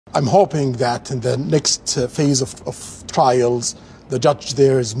I'm hoping that in the next phase of trials, the judge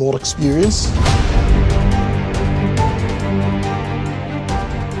there is more experienced.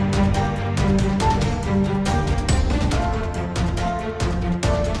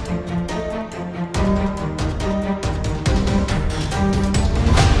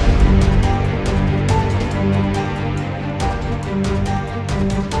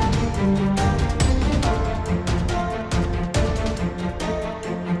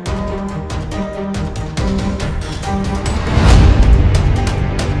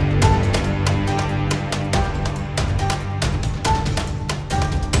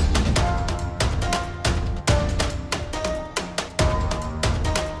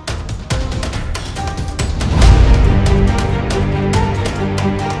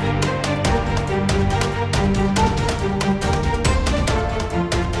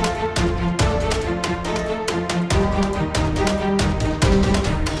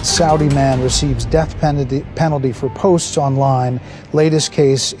 Saudi man receives death penalty for posts online. Latest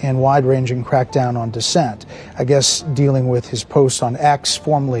case in wide-ranging crackdown on dissent. I guess dealing with his posts on X,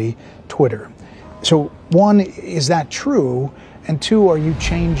 formerly Twitter. So one, is that true? And two, are you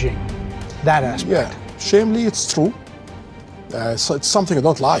changing that aspect? Yeah, shamefully it's true. So it's something I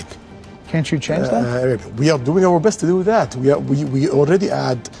don't like. Can't you change that? We are doing our best to do that. We already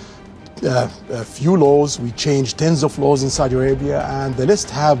add a few laws. We changed tens of laws in Saudi Arabia, and the list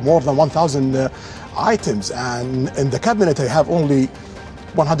have more than 1,000 items. And in the cabinet, I have only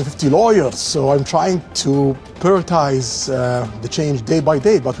 150 lawyers. So I'm trying to prioritize the change day by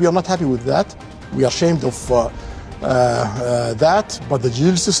day. But we are not happy with that. We are ashamed of that. But the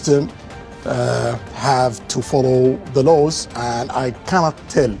judicial system have to follow the laws, and I cannot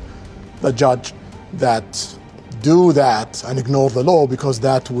tell the judge that do that and ignore the law, because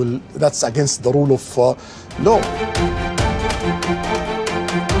that's against the rule of law.